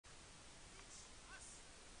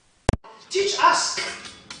teach us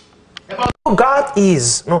about who God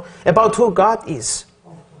is, about who God is.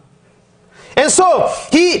 And so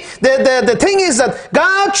the thing is that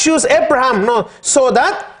God chose Abraham, so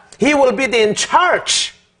that he will be in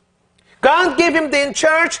charge. God gave him the in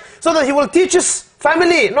charge so that he will teach his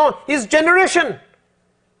family, his generation.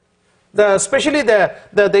 Especially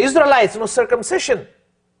the Israelites, circumcision.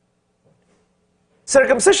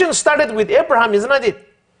 Circumcision started with Abraham, isn't it?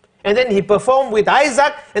 And then he performed with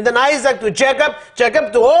Isaac, and then Isaac to Jacob,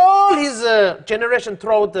 Jacob to all his generation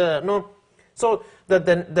throughout the, So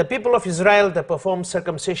the people of Israel, they performed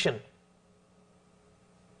circumcision.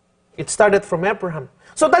 It started from Abraham.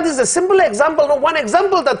 So that is a simple example, one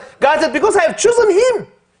example that God said, because I have chosen him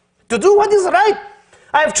to do what is right.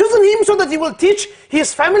 I have chosen him so that he will teach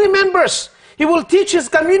his family members. He will teach his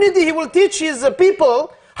community. He will teach his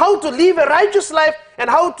people how to live a righteous life and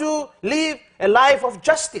how to live a life of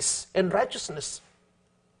justice and righteousness.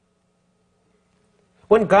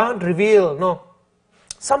 When God reveals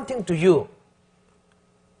something to you,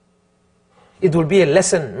 it will be a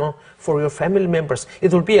lesson for your family members.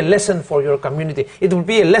 It will be a lesson for your community. It will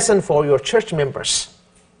be a lesson for your church members.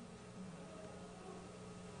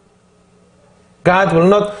 God will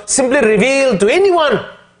not simply reveal to anyone.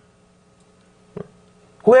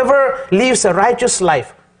 Whoever lives a righteous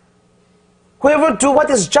life, whoever do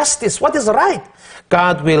what is justice, what is right,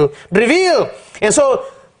 God will reveal. And so,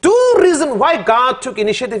 two reasons why God took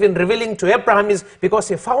initiative in revealing to Abraham is because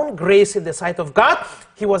he found grace in the sight of God.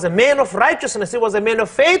 He was a man of righteousness. He was a man of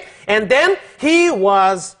faith. And then he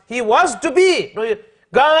was to be.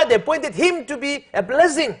 God appointed him to be a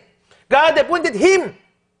blessing. God appointed him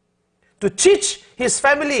to teach his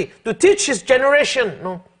family, to teach his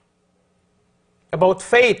generation about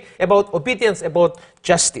faith, about obedience, about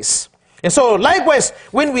justice. And so, likewise,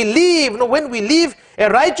 when we live a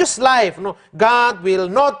righteous life, God will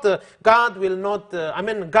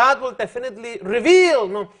definitely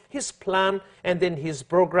reveal his plan and then his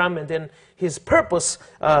program and then his purpose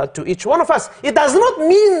to each one of us. It does not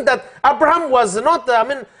mean that Abraham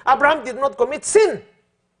did not commit sin.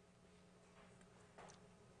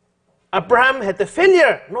 Abraham had a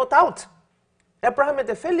failure, no doubt. Abraham had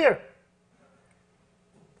a failure.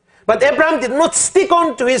 But Abraham did not stick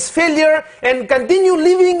on to his failure and continue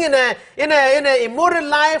living in a immoral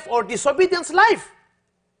life or disobedience life.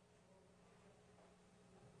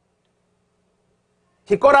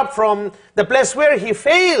 He got up from the place where he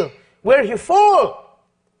failed, where he fall.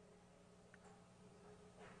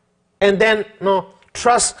 And then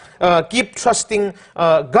keep trusting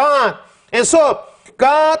God. And so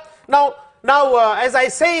God, now as I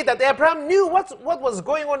say that Abraham knew what was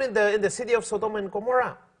going on in the city of Sodom and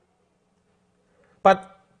Gomorrah.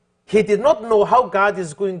 But he did not know how God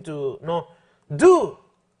is going to do,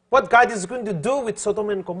 what God is going to do with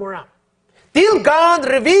Sodom and Gomorrah. Till God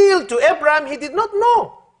revealed to Abraham, he did not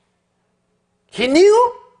know. He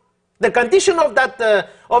knew the condition of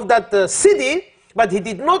that city, but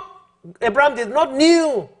Abraham did not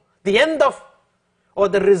knew the end of or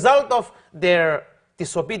the result of their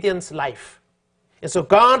disobedience life. And so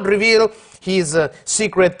God revealed his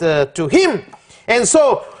secret to him. And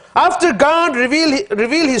so after God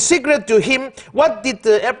revealed his secret to him, what did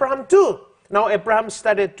Abraham do? Now Abraham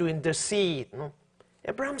started to intercede.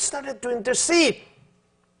 Abraham started to intercede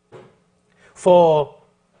for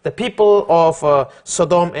the people of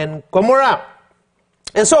Sodom and Gomorrah.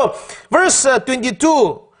 And so, verse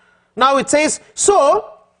 22, now it says,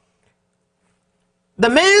 so the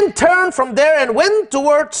man turned from there and went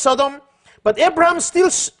toward Sodom, but Abraham still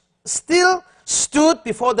stood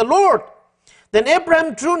before the Lord. Then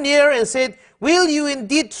Abraham drew near and said, will you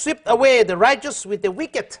indeed sweep away the righteous with the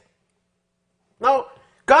wicked? Now,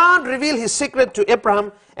 God revealed his secret to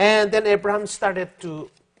Abraham, and then Abraham started to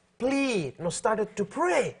plead, started to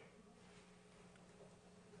pray.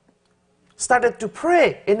 Started to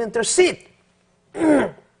pray and intercede.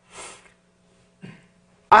 I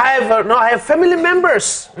have family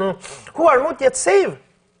members who are not yet saved.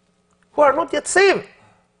 Who are not yet saved.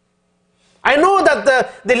 I know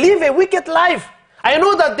that they live a wicked life. I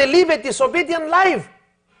know that they live a disobedient life.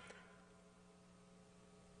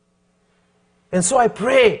 And so I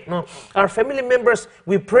pray, our family members,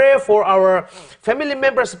 we pray for our family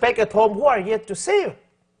members back at home who are yet to save.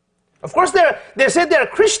 Of course, they say they're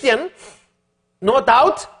Christian, no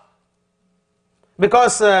doubt,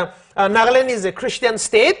 because Nagaland is a Christian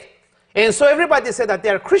state, and so everybody said that they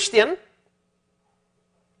are Christian,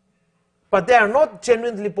 but they are not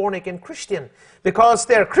genuinely born-again Christian, because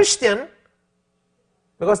they are Christian,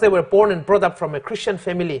 because they were born and brought up from a Christian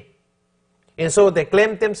family. And so they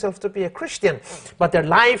claim themselves to be a Christian, but their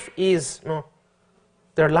life is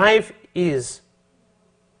is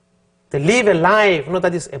to live a life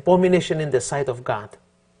that is abomination in the sight of God.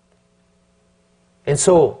 And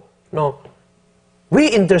so, we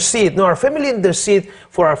intercede, our family intercede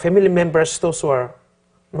for our family members, those who are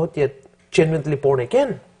not yet genuinely born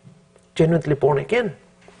again. Genuinely born again.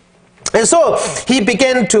 And so, he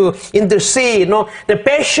began to intercede, the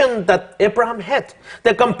passion that Abraham had,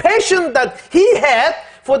 the compassion that he had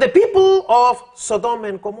for the people of Sodom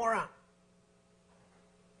and Gomorrah.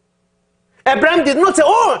 Abraham did not say,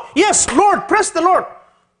 oh, yes, Lord, praise the Lord.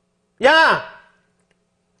 Yeah.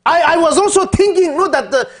 I was also thinking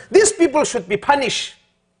that these people should be punished.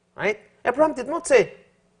 Right? Abraham did not say.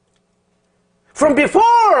 From before,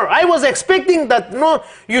 I was expecting that,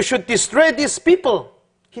 you should destroy these people.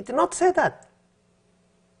 He did not say that.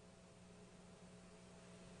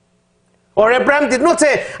 Or Abraham did not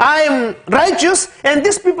say, I am righteous and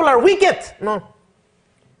these people are wicked. No.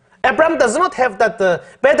 Abraham does not have that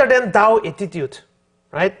better than thou attitude.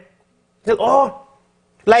 Right? He said, oh,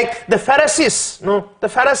 like the Pharisees. The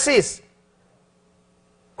Pharisees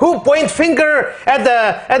who point finger at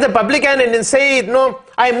the publican and then say,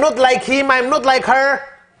 I'm not like him, I'm not like her.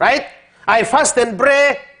 Right? I fast and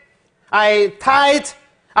pray. I tithe.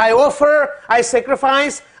 I offer. I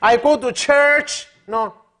sacrifice. I go to church.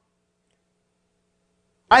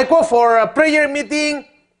 I go for a prayer meeting.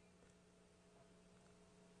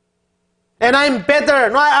 And I'm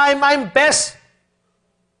better. I'm best.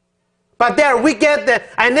 But they are wicked.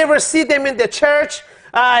 I never see them in the church.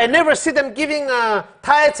 I never see them giving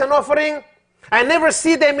tithes and offering. I never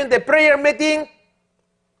see them in the prayer meeting.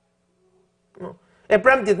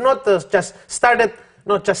 Abraham did not just started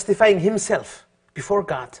justifying himself before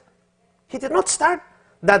God. He did not start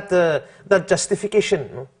that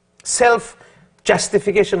justification,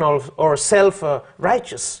 self-justification or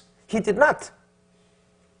self-righteous. He did not.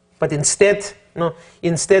 But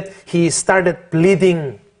instead he started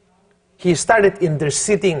pleading. He started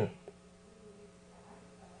interceding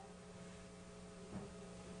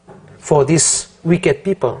for these wicked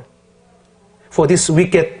people, for this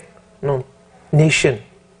wicked nation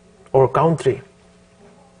or country.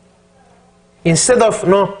 Instead of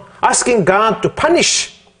asking God to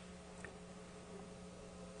punish,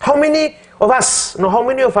 how many of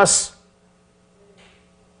us,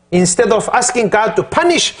 instead of asking God to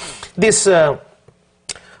punish these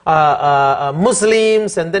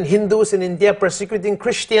Muslims and then Hindus in India persecuting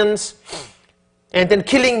Christians and then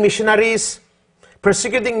killing missionaries,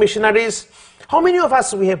 persecuting missionaries, how many of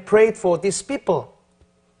us we have prayed for these people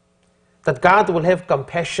that God will have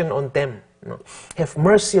compassion on them, have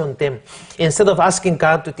mercy on them, instead of asking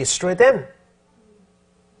God to destroy them?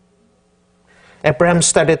 Abraham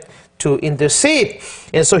started to intercede,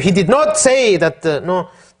 and so he did not say that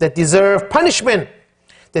that deserve punishment.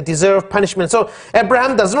 They deserve punishment. So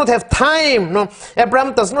Abraham does not have time.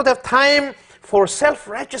 Abraham does not have time for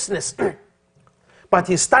self-righteousness. But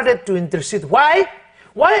he started to intercede. Why?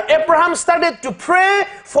 Why Abraham started to pray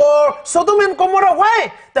for Sodom and Gomorrah?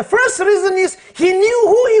 Why? The first reason is he knew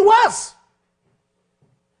who he was.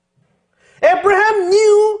 Abraham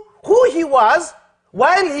knew who he was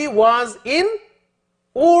while he was in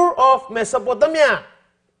Ur of Mesopotamia.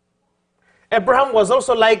 Abraham was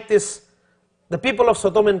also like this, the people of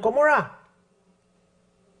Sodom and Gomorrah.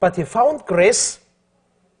 But he found grace.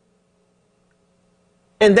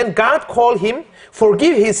 And then God called him,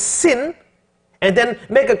 forgive his sin, and then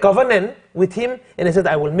make a covenant with him. And he said,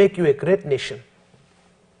 I will make you a great nation.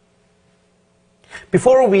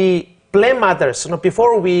 Before we blame others,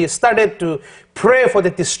 before we started to pray for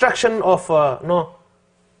the destruction of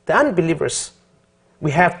the unbelievers,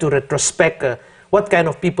 we have to retrospect what kind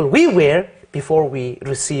of people we were before we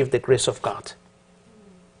received the grace of God.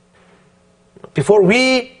 Before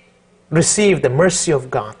we received the mercy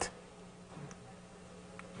of God.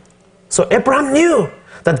 So Abraham knew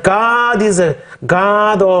that God is a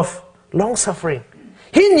God of long-suffering.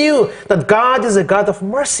 He knew that God is a God of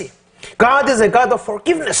mercy. God is a God of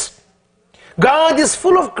forgiveness. God is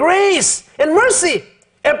full of grace and mercy.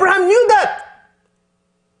 Abraham knew that.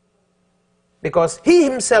 Because he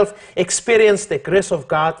himself experienced the grace of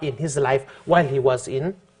God in his life while he was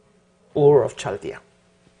in Ur of Chaldea.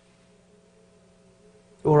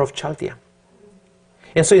 Ur of Chaldea.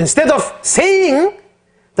 And so instead of saying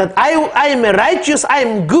that I am righteous, I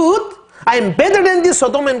am good, I am better than this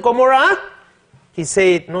Sodom and Gomorrah, he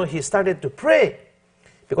said, he started to pray.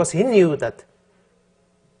 Because he knew that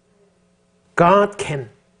God can,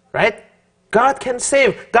 right? God can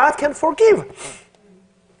save, God can forgive.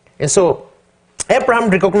 And so Abraham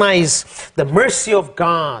recognized the mercy of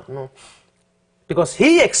God, because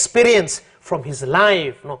he experienced from his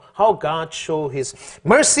life how God showed his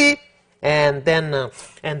mercy and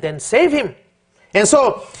then save him. And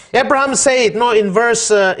so Abraham said, in verse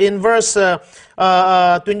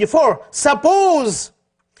 24, suppose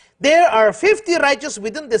there are 50 righteous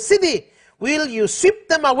within the city, will you sweep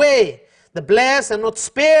them away, the blessed and not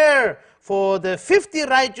spare, for the 50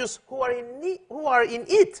 righteous who are in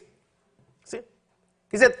it? See,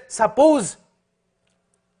 he said, suppose.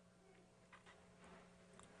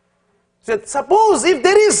 He said, suppose if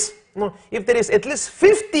there is at least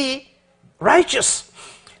 50 righteous,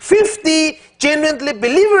 50 genuinely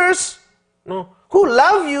believers, who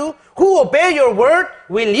love you, who obey your word,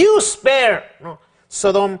 will you spare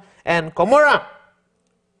Sodom and Gomorrah?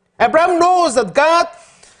 Abraham knows that God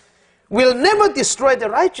will never destroy the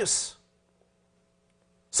righteous.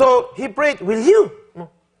 So he prayed, will you?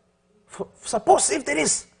 Suppose if there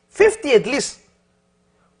is 50 at least,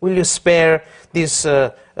 will you spare these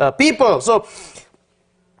people? So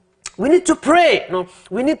we need to pray.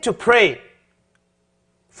 We need to pray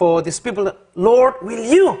for these people. Lord, will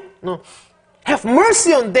you have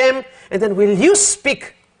mercy on them? And then will you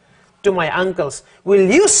speak to my uncles? Will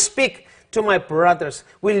you speak to my brothers?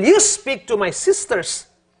 Will you speak to my sisters,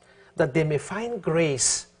 that they may find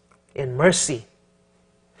grace and mercy,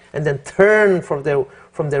 and then turn from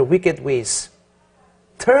their wicked ways?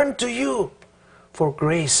 Turn to you for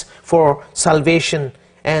grace, for salvation,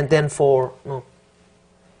 and then for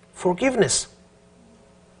forgiveness.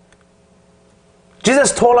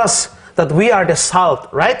 Jesus told us that we are the salt,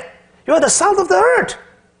 right? You are the salt of the earth.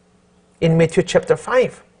 In Matthew chapter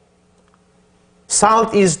 5.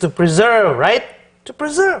 Salt is to preserve, right? To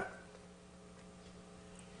preserve.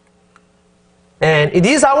 And it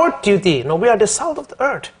is our duty. We are the salt of the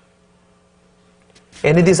earth.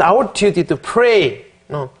 And it is our duty to pray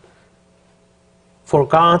for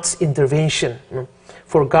God's intervention.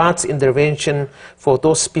 For God's intervention for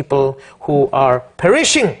those people who are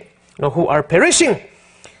perishing. Who are perishing.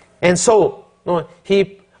 And so,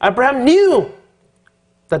 Abraham knew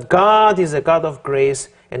that God is a God of grace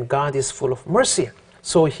and God is full of mercy.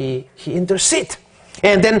 So he interceded.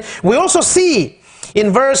 And then we also see in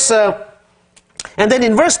verse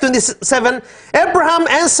 27, Abraham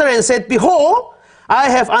answered and said, behold, I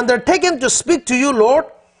have undertaken to speak to you, Lord.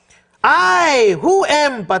 I, who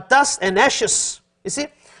am but dust and ashes. You see?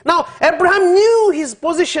 Now, Abraham knew his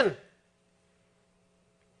position.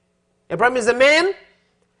 Abraham is a man,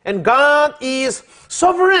 and God is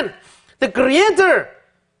sovereign, the creator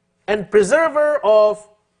and preserver of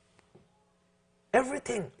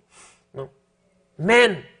everything.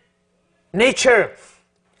 Man, nature,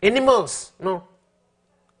 animals,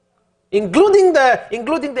 including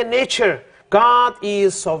the nature. God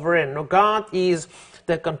is sovereign. God is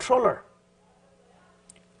the controller.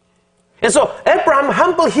 And so Abraham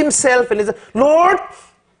humbled himself and he said, Lord,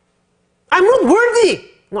 I'm not worthy.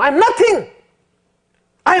 I'm nothing.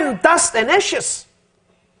 I'm dust and ashes.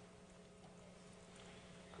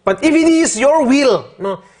 But if it is your will,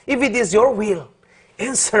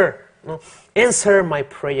 answer my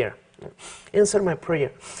prayer. Answer my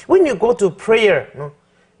prayer. When you go to prayer,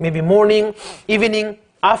 maybe morning, evening,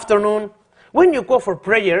 afternoon, when you go for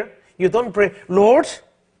prayer, you don't pray, Lord.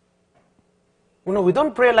 We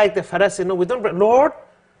don't pray like the Pharisee. We don't pray, Lord,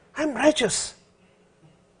 I'm righteous.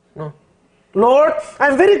 Lord,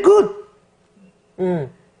 I'm very good.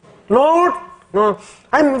 Lord,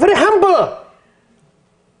 I'm very humble.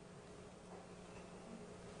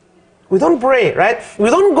 We don't pray, right? We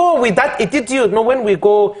don't go with that attitude. When we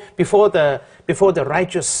go before the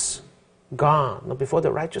righteous God, before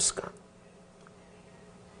the righteous God.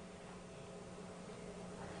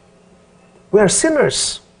 We are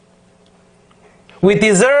sinners. We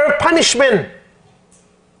deserve punishment.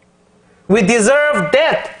 We deserve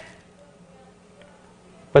death.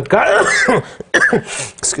 But God,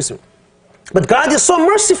 excuse me. But God is so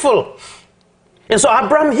merciful. And so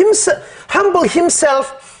Abraham humbled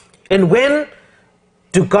himself and went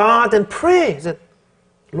to God and prayed. He said,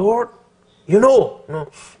 Lord, you know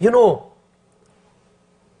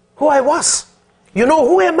who I was. You know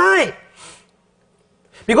who am I.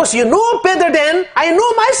 Because you know better than I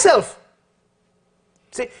know myself.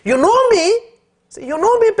 See, you know me. See, you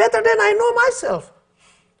know me better than I know myself.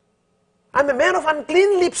 I'm a man of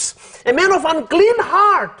unclean lips, a man of unclean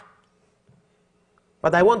heart.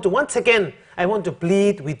 But I want to, once again, I want to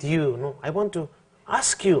plead with you. I want to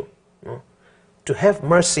ask you to have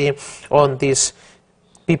mercy on these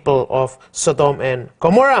people of Sodom and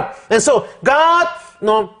Gomorrah. And so God,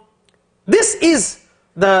 this is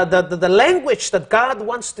the language that God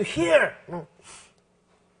wants to hear.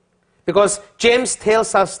 Because James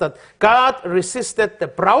tells us that God resisted the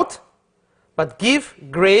proud, but give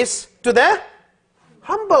grace to the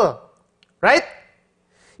humble. right?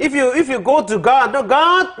 If you go to God, no,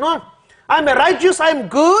 God, no, I'm righteous, I'm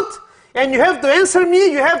good, and you have to answer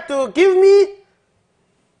me, you have to give me.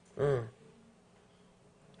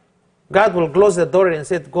 God will close the door and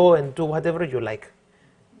say, go and do whatever you like.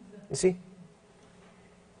 You see?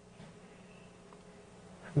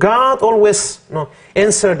 God always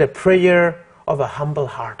answers the prayer of a humble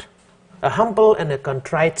heart, a humble and a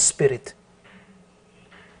contrite spirit.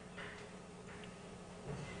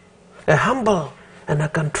 A humble and a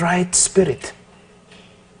contrite spirit.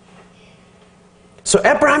 So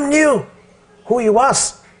Abraham knew who he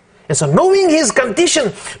was. And so knowing his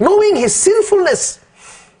condition, knowing his sinfulness,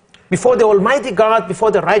 before the Almighty God,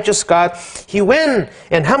 before the righteous God, he went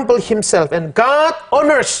and humbled himself. And God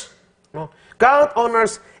honors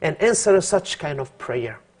and answers such kind of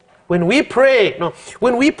prayer. When we pray,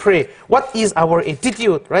 what is our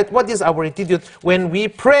attitude, right? What is our attitude when we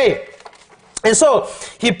pray? And so,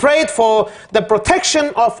 he prayed for the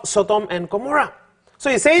protection of Sodom and Gomorrah. So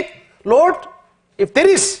he said, Lord, if there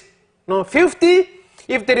is 50,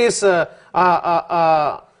 if there is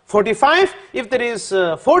 45, if there is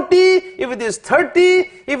 40, if it is 30,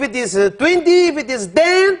 if it is 20, if it is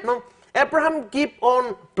 10, Abraham keep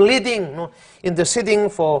on pleading, interceding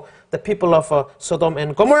for the people of Sodom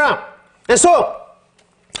and Gomorrah. And so,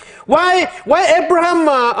 why Abraham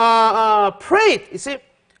prayed? You see,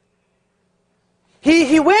 he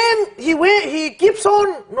keeps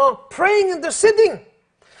on praying, interceding.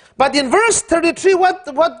 But in verse 33,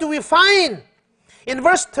 what do we find? In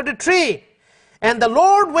verse 33, and the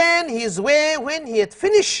Lord went his way when he had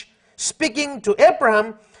finished speaking to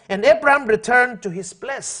Abraham, and Abraham returned to his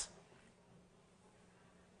place.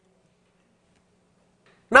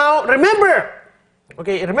 Now remember,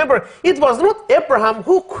 it was not Abraham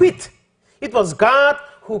who quit. It was God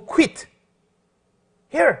who quit.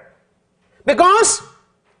 Here. Because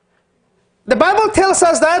the Bible tells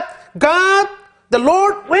us that God, the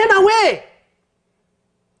Lord, went away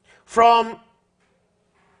from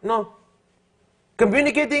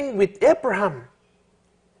communicating with Abraham.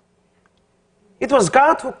 It was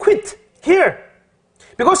God who quit here.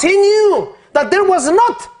 Because he knew that there was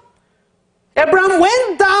not. Abraham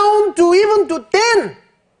went down to even to 10.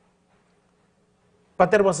 But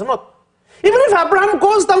there was not. Even if Abraham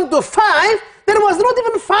goes down to 5, there was not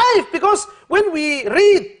even 5. Because when we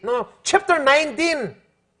read chapter 19,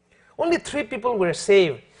 only 3 people were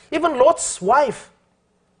saved. Even Lot's wife.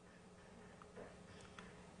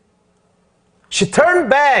 She turned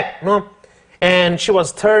back, and she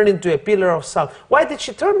was turned into a pillar of salt. Why did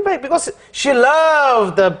she turn back? Because she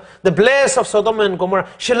loved the bliss of Sodom and Gomorrah.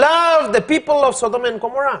 She loved the people of Sodom and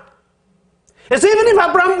Gomorrah. And so even if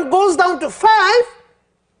Abraham goes down to 5,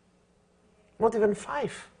 not even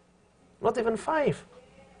 5. Not even 5.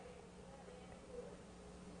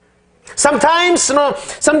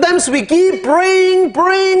 Sometimes we keep praying.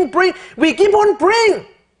 We keep on praying.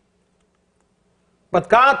 But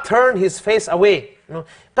God turned his face away.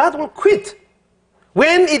 God will quit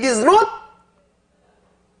when it is not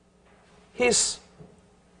his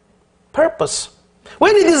purpose.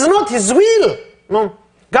 When it is not his will,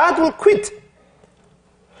 God will quit.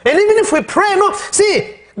 And even if we pray,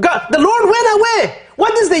 God, the Lord went away.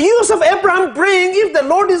 What is the use of Abraham praying if the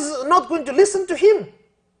Lord is not going to listen to him?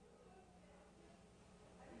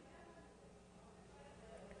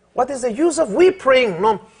 What is the use of we praying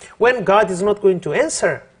when God is not going to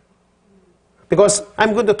answer? Because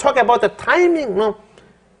I'm going to talk about the timing,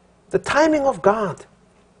 the timing of God.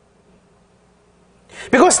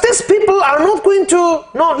 Because these people are not going to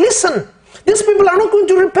listen. These people are not going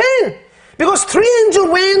to repent. Because 3 angels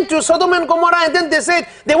went to Sodom and Gomorrah, and then they said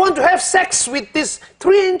they want to have sex with these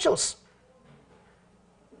 3 angels.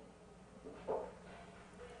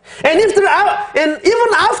 And even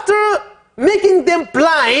after making them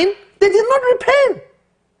blind, they did not repent.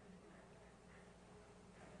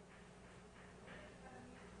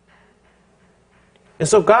 And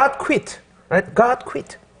so God quit, right? God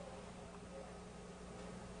quit.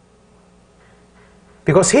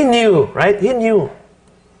 Because he knew, right? He knew.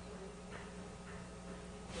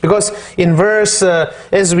 Because in verse,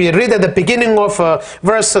 as we read at the beginning of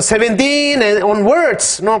verse 17 and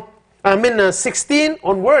onwards, 16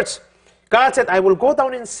 onwards, God said, I will go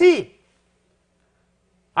down and see.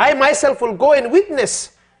 I myself will go and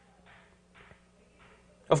witness.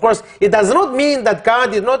 Of course, it does not mean that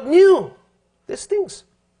God did not knew these things.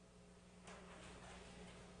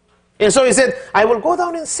 And so he said, I will go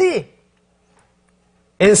down and see.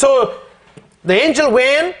 And so the angel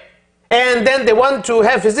went, and then they want to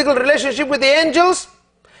have physical relationship with the angels.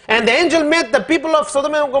 And the angel met the people of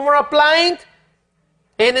Sodom and Gomorrah blind.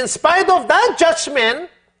 And in spite of that judgment,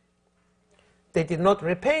 They did not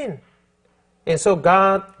repent. And so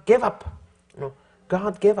God gave up.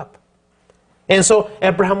 God gave up. And so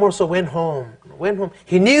Abraham also went home.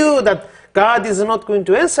 He knew that God is not going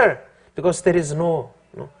to answer because there is not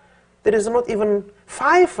even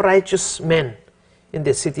 5 righteous men in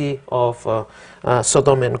the city of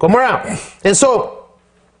Sodom and Gomorrah. And so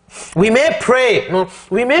we may pray,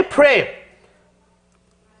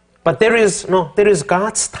 but there is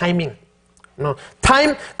God's timing.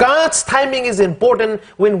 God's timing is important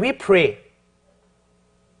when we pray.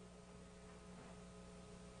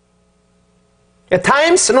 At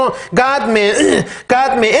times, God may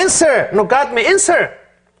answer. God may answer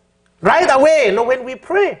right away. When we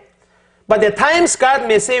pray, but at times God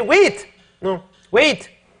may say, "Wait, wait."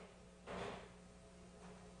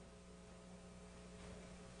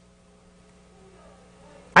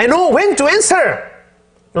 I know when to answer.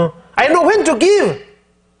 I know when to give.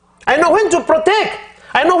 I know when to protect.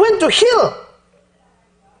 I know when to heal.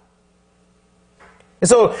 And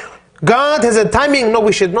so God has a timing.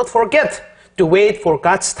 We should not forget to wait for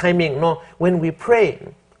God's timing. When we pray.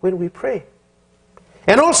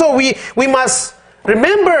 And also we must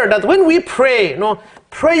remember that when we pray,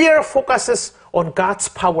 prayer focuses on God's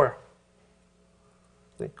power.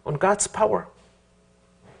 On God's power.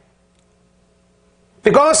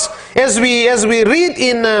 Because as we read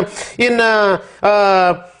in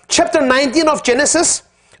chapter 19 of Genesis,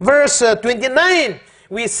 verse 29,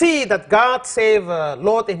 we see that God saved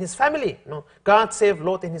Lot and his family. God saved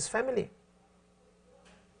Lot and his family.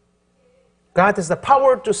 God has the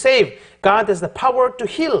power to save. God has the power to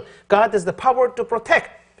heal. God has the power to protect.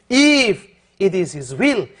 If it is His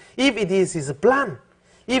will, if it is His plan,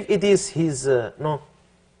 if it is His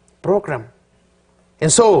program.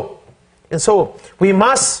 And so we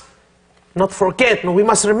must not forget. We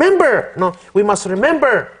must remember. We must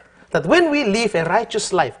remember that when we live a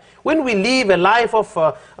righteous life, when we live a life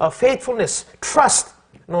of faithfulness, trust,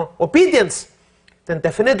 obedience, then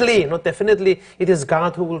definitely it is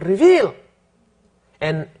God who will reveal.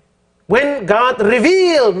 And when God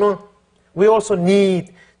reveals, we also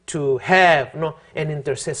need to have an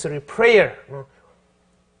intercessory prayer.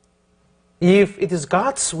 If it is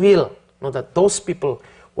God's will, that those people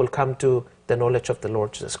will come to the knowledge of the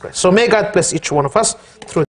Lord Jesus Christ. So may God bless each one of us through